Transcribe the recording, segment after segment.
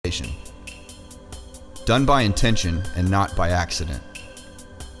correlation. Done by intention and not by accident.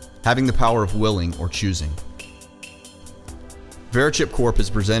 Having the power of willing or choosing. Verichip Corp has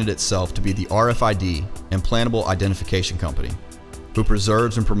presented itself to be the RFID implantable identification company who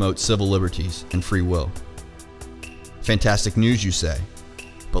preserves and promotes civil liberties and free will. Fantastic news, you say,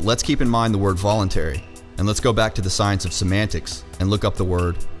 but let's keep in mind the word voluntary, and let's go back to the science of semantics and look up the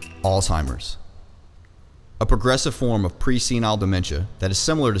word Alzheimer's. A progressive form of pre-senile dementia that is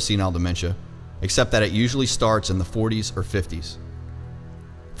similar to senile dementia, except that it usually starts in the 40s or 50s.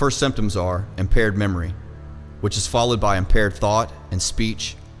 First symptoms are impaired memory, which is followed by impaired thought and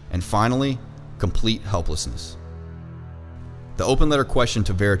speech, and finally, complete helplessness. The open letter question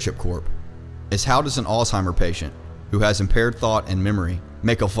to Verichip Corp is, how does an Alzheimer patient who has impaired thought and memory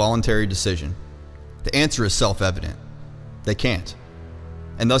make a voluntary decision? The answer is self-evident. They can't.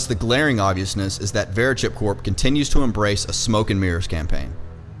 And thus the glaring obviousness is that Verichip Corp continues to embrace a smoke and mirrors campaign.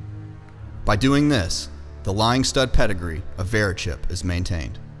 By doing this, the lying stud pedigree of Verichip is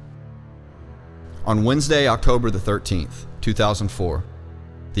maintained. On Wednesday, October the 13th, 2004,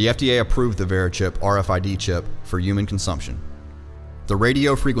 the FDA approved the Verichip RFID chip for human consumption. The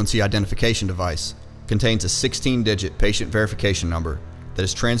radio frequency identification device contains a 16-digit patient verification number that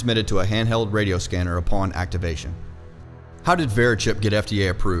is transmitted to a handheld radio scanner upon activation. How did Verichip get FDA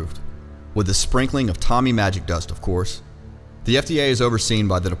approved? With the sprinkling of Tommy magic dust, of course. The FDA is overseen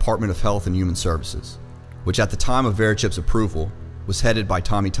by the Department of Health and Human Services, which at the time of Verichip's approval was headed by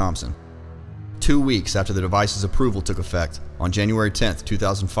Tommy Thompson. 2 weeks after the device's approval took effect on January 10,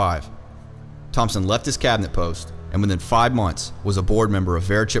 2005, Thompson left his cabinet post and within 5 months was a board member of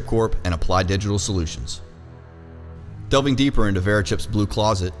Verichip Corp and Applied Digital Solutions. Delving deeper into Verichip's blue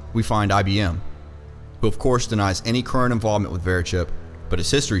closet, we find IBM, who of course denies any current involvement with Verichip, but as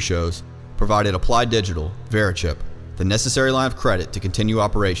history shows, provided Applied Digital, Verichip, the necessary line of credit to continue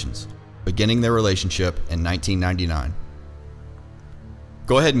operations, beginning their relationship in 1999.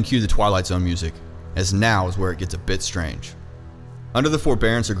 Go ahead and cue the Twilight Zone music, as now is where it gets a bit strange. Under the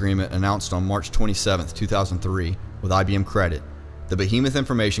forbearance agreement announced on March 27, 2003 with IBM Credit, the behemoth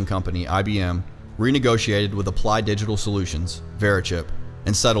information company IBM renegotiated with Applied Digital Solutions, Verichip,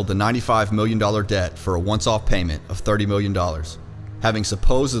 and settled the $95 million debt for a once-off payment of $30 million, having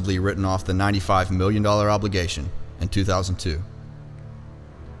supposedly written off the $95 million obligation in 2002.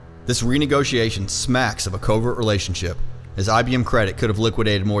 This renegotiation smacks of a covert relationship, as IBM Credit could have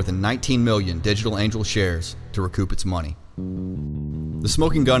liquidated more than 19 million Digital Angel shares to recoup its money. The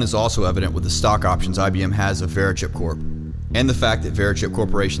smoking gun is also evident with the stock options IBM has of Verichip Corp, and the fact that Verichip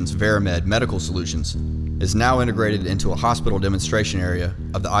Corporation's Verimed Medical Solutions is now integrated into a hospital demonstration area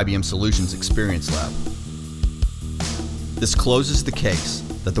of the IBM Solutions Experience Lab. This closes the case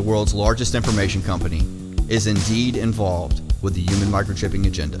that the world's largest information company is indeed involved with the human microchipping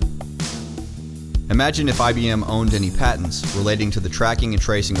agenda. Imagine if IBM owned any patents relating to the tracking and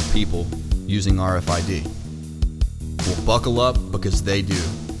tracing of people using RFID. Well, buckle up, because they do.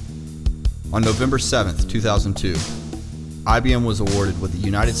 On November 7th, 2002, IBM was awarded with the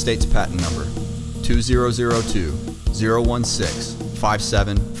United States patent number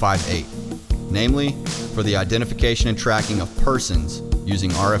 2002-016-5758, namely for the identification and tracking of persons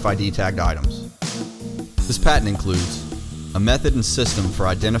using RFID tagged items. This patent includes a method and system for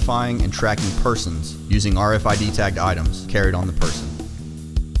identifying and tracking persons using RFID tagged items carried on the person.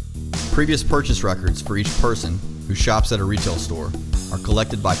 Previous purchase records for each person who shops at a retail store are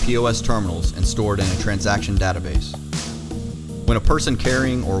collected by POS terminals and stored in a transaction database. When a person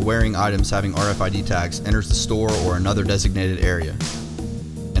carrying or wearing items having RFID tags enters the store or another designated area,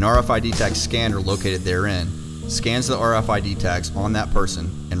 an RFID tag scanner located therein scans the RFID tags on that person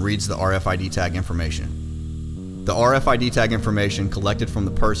and reads the RFID tag information. The RFID tag information collected from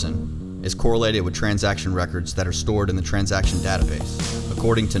the person is correlated with transaction records that are stored in the transaction database,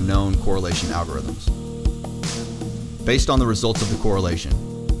 according to known correlation algorithms. Based on the results of the correlation,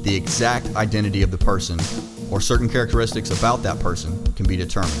 the exact identity of the person or certain characteristics about that person can be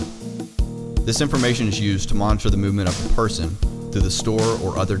determined. This information is used to monitor the movement of the person through the store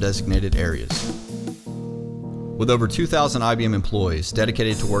or other designated areas. With over 2,000 IBM employees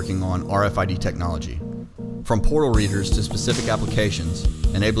dedicated to working on RFID technology, from portal readers to specific applications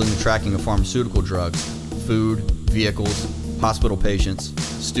enabling the tracking of pharmaceutical drugs, food, vehicles, hospital patients,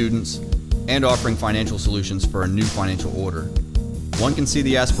 students, and offering financial solutions for a new financial order, one can see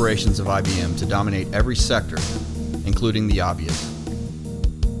the aspirations of IBM to dominate every sector, including the obvious.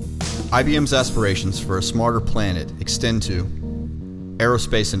 IBM's aspirations for a smarter planet extend to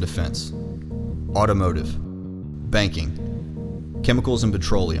aerospace and defense, automotive, banking, chemicals and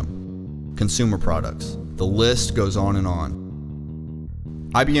petroleum, consumer products. The list goes on and on.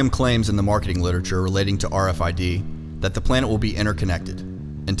 IBM claims in the marketing literature relating to RFID that the planet will be interconnected,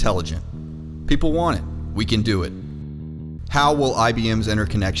 intelligent. People want it. We can do it. How will IBM's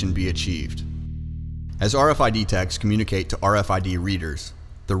interconnection be achieved? As RFID tags communicate to RFID readers,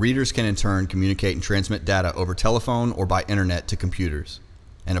 the readers can in turn communicate and transmit data over telephone or by internet to computers,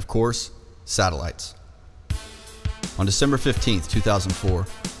 and of course, satellites. On December 15, 2004,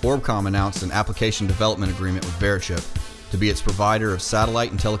 Orbcomm announced an application development agreement with Verichip to be its provider of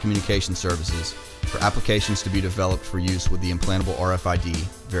satellite and telecommunication services for applications to be developed for use with the implantable RFID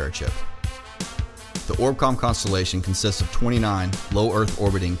Verichip. The Orbcomm constellation consists of 29 low Earth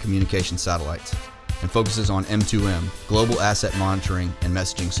orbiting communication satellites and focuses on M2M, global asset monitoring and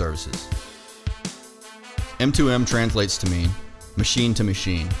messaging services. M2M translates to mean machine to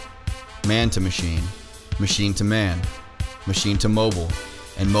machine, man to machine, machine to man, machine to mobile,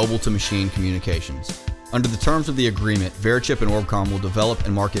 and mobile to machine communications. Under the terms of the agreement, Verichip and Orbcomm will develop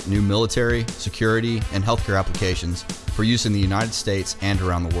and market new military, security, and healthcare applications for use in the United States and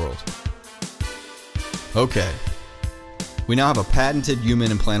around the world. Okay, we now have a patented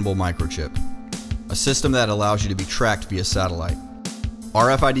human implantable microchip, a system that allows you to be tracked via satellite,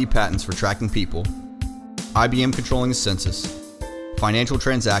 RFID patents for tracking people, IBM controlling the census, financial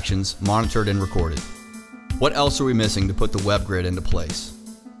transactions monitored and recorded. What else are we missing to put the web grid into place?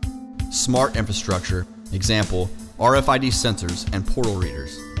 Smart infrastructure, example, RFID sensors and portal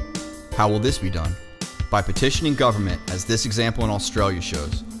readers. How will this be done? By petitioning government, as this example in Australia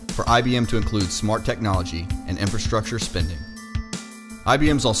shows, for IBM to include smart technology and infrastructure spending.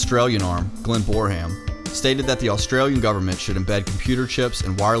 IBM's Australian arm, Glenn Boreham, stated that the Australian government should embed computer chips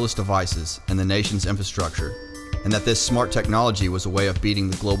and wireless devices in the nation's infrastructure, and that this smart technology was a way of beating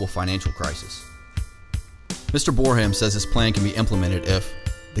the global financial crisis. Mr. Boreham says this plan can be implemented if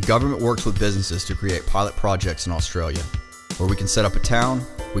the government works with businesses to create pilot projects in Australia, where we can set up a town,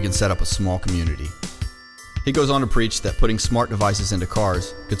 we can set up a small community. He goes on to preach that putting smart devices into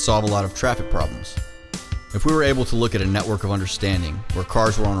cars could solve a lot of traffic problems. If we were able to look at a network of understanding where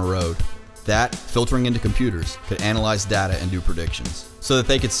cars were on a road, that, filtering into computers, could analyze data and do predictions. So that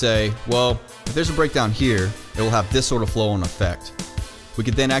they could say, well, if there's a breakdown here, it will have this sort of flow and effect. We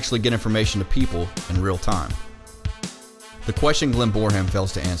could then actually get information to people in real time. The question Glenn Boreham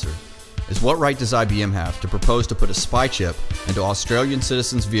fails to answer is, what right does IBM have to propose to put a spy chip into Australian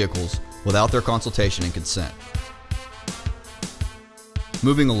citizens' vehicles without their consultation and consent?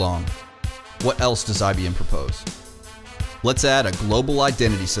 Moving along, what else does IBM propose? Let's add a global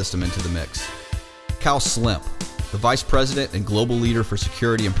identity system into the mix. Cal Slimp, the Vice President and Global Leader for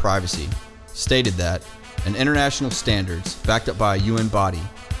Security and Privacy, stated that an international standards backed up by a UN body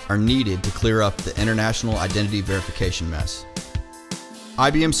are needed to clear up the international identity verification mess.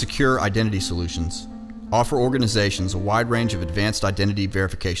 IBM Secure Identity Solutions offer organizations a wide range of advanced identity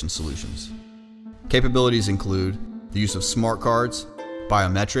verification solutions. Capabilities include the use of smart cards,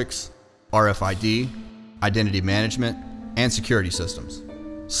 biometrics, RFID, identity management, and security systems.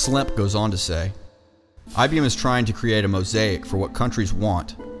 Slimp goes on to say, IBM is trying to create a mosaic for what countries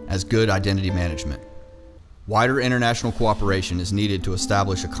want as good identity management. Wider international cooperation is needed to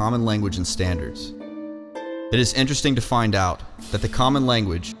establish a common language and standards. It is interesting to find out that the common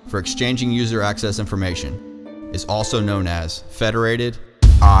language for exchanging user access information is also known as Federated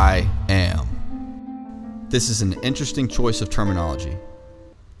I Am. This is an interesting choice of terminology,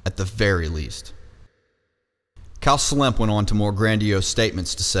 at the very least. Cal Slimp went on to more grandiose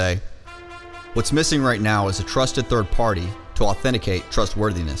statements to say, what's missing right now is a trusted third party to authenticate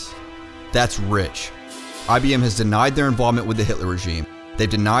trustworthiness. That's rich. IBM has denied their involvement with the Hitler regime. They've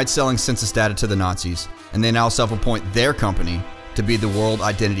denied selling census data to the Nazis, and they now self-appoint their company to be the World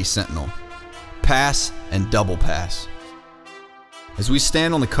Identity Sentinel. Pass and double pass. As we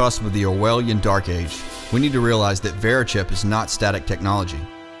stand on the cusp of the Orwellian Dark Age, we need to realize that Verichip is not static technology.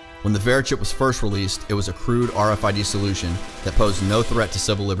 When the Verichip was first released, it was a crude RFID solution that posed no threat to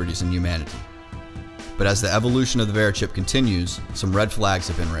civil liberties and humanity. But as the evolution of the Verichip continues, some red flags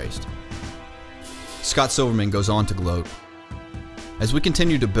have been raised. Scott Silverman goes on to gloat, as we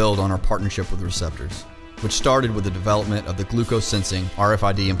continue to build on our partnership with receptors, which started with the development of the glucose sensing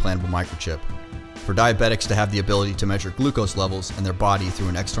RFID implantable microchip, for diabetics to have the ability to measure glucose levels in their body through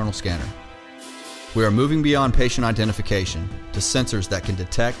an external scanner. We are moving beyond patient identification to sensors that can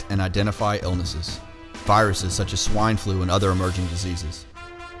detect and identify illnesses, viruses such as swine flu and other emerging diseases.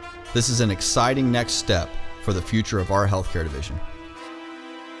 This is an exciting next step for the future of our healthcare division.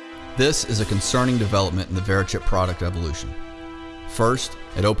 This is a concerning development in the Verichip product evolution. First,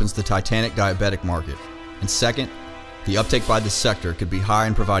 it opens the titanic diabetic market, and second, the uptake by this sector could be high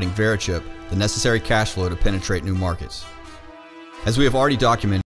in providing Verichip the necessary cash flow to penetrate new markets. As we have already documented,